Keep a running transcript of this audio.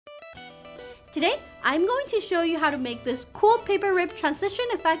Today, I'm going to show you how to make this cool paper rip transition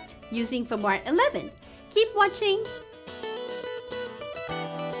effect using Filmora 11. Keep watching!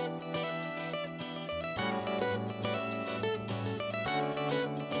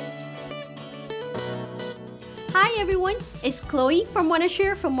 Hi everyone, it's Chloe from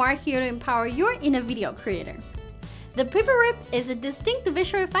Wondershare Filmora here to empower your inner video creator. The paper rip is a distinct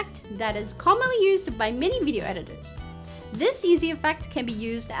visual effect that is commonly used by many video editors. This easy effect can be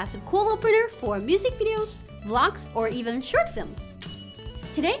used as a cool opener for music videos, vlogs, or even short films.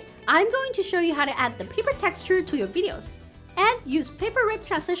 Today, I'm going to show you how to add the paper texture to your videos and use paper rip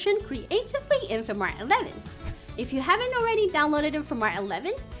transition creatively in Filmora 11. If you haven't already downloaded Filmora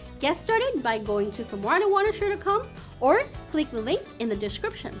 11, get started by going to filmora.wondershare.com or click the link in the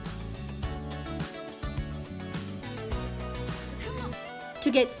description.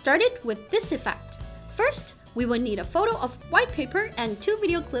 To get started with this effect, first, we will need a photo of white paper and 2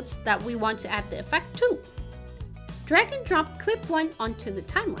 video clips that we want to add the effect to. Drag and drop clip 1 onto the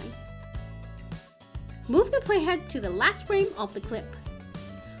timeline. Move the playhead to the last frame of the clip.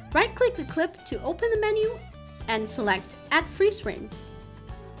 Right-click the clip to open the menu and select Add Freeze Frame.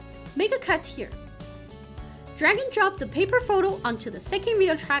 Make a cut here. Drag and drop the paper photo onto the second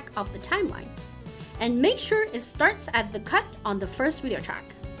video track of the timeline, and make sure it starts at the cut on the first video track.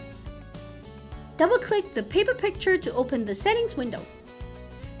 Double-click the paper picture to open the settings window,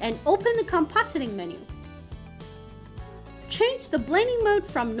 and open the compositing menu. Change the blending mode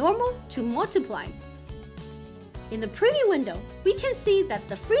from normal to multiply. In the preview window, we can see that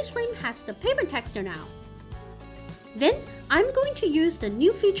the freeze frame has the paper texture now. Then, I'm going to use the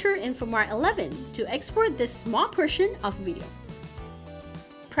new feature in Filmora 11 to export this small portion of video.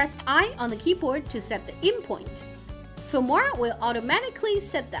 Press I on the keyboard to set the in point. Filmora will automatically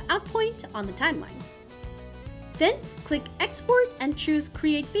set the out point on the timeline. Then, click Export and choose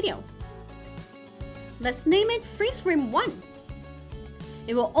Create Video. Let's name it Freeze Frame 1.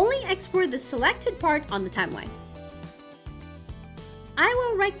 It will only export the selected part on the timeline. I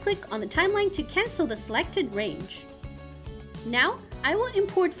will right-click on the timeline to cancel the selected range. Now, I will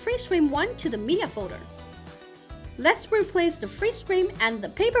import Freeze Frame 1 to the media folder. Let's replace the freeze frame and the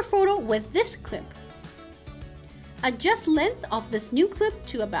paper photo with this clip. Adjust length of this new clip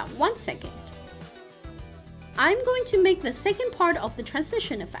to about 1 second. I'm going to make the second part of the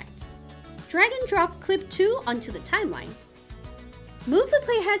transition effect. Drag and drop clip 2 onto the timeline. Move the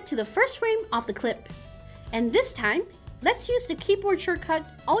playhead to the first frame of the clip. And this time, let's use the keyboard shortcut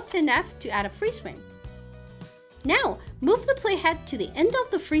Alt and F to add a freeze frame. Now, move the playhead to the end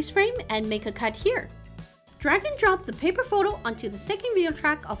of the freeze frame and make a cut here. Drag and drop the paper photo onto the second video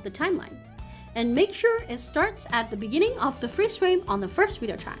track of the timeline, and make sure it starts at the beginning of the freeze frame on the first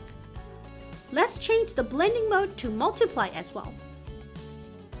video track. Let's change the blending mode to multiply as well.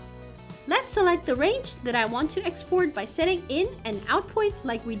 Let's select the range that I want to export by setting in and out point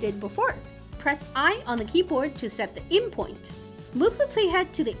like we did before. Press I on the keyboard to set the in point. Move the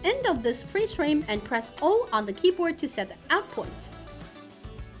playhead to the end of this freeze frame and press O on the keyboard to set the out point.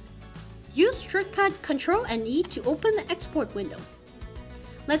 Use shortcut Ctrl and E to open the export window.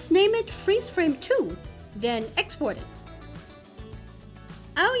 Let's name it Freeze Frame 2, then export it.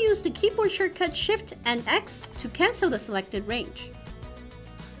 I'll use the keyboard shortcut Shift and X to cancel the selected range.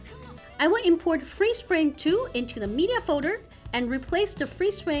 I will import Freeze Frame 2 into the media folder and replace the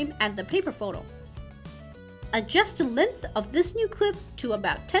freeze frame and the paper photo. Adjust the length of this new clip to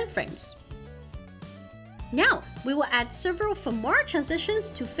about 10 frames. Now, we will add several Filmora transitions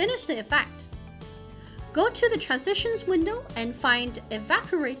to finish the effect. Go to the Transitions window and find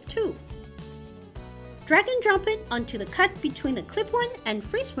Evaporate 2. Drag and drop it onto the cut between the clip 1 and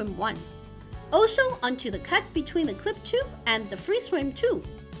freeze frame 1. Also onto the cut between the clip 2 and the freeze frame 2.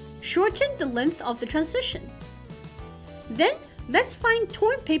 Shorten the length of the transition. Then, let's find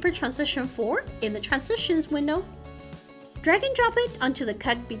Torn Paper Transition 4 in the Transitions window. Drag and drop it onto the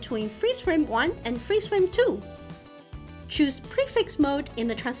cut between freeze frame 1 and freeze frame 2. Choose Prefix Mode in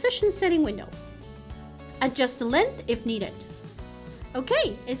the Transition setting window. Adjust the length if needed.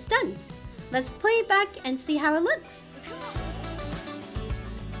 Okay, it's done. Let's play it back and see how it looks.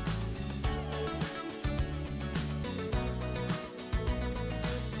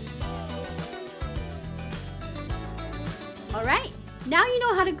 Alright, now you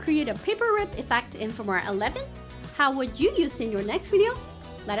know how to create a paper rip effect in Filmora 11. How would you use it in your next video?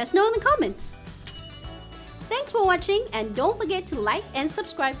 Let us know in the comments. Thanks for watching, and don't forget to like and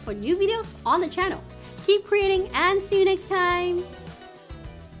subscribe for new videos on the channel. Keep creating and see you next time!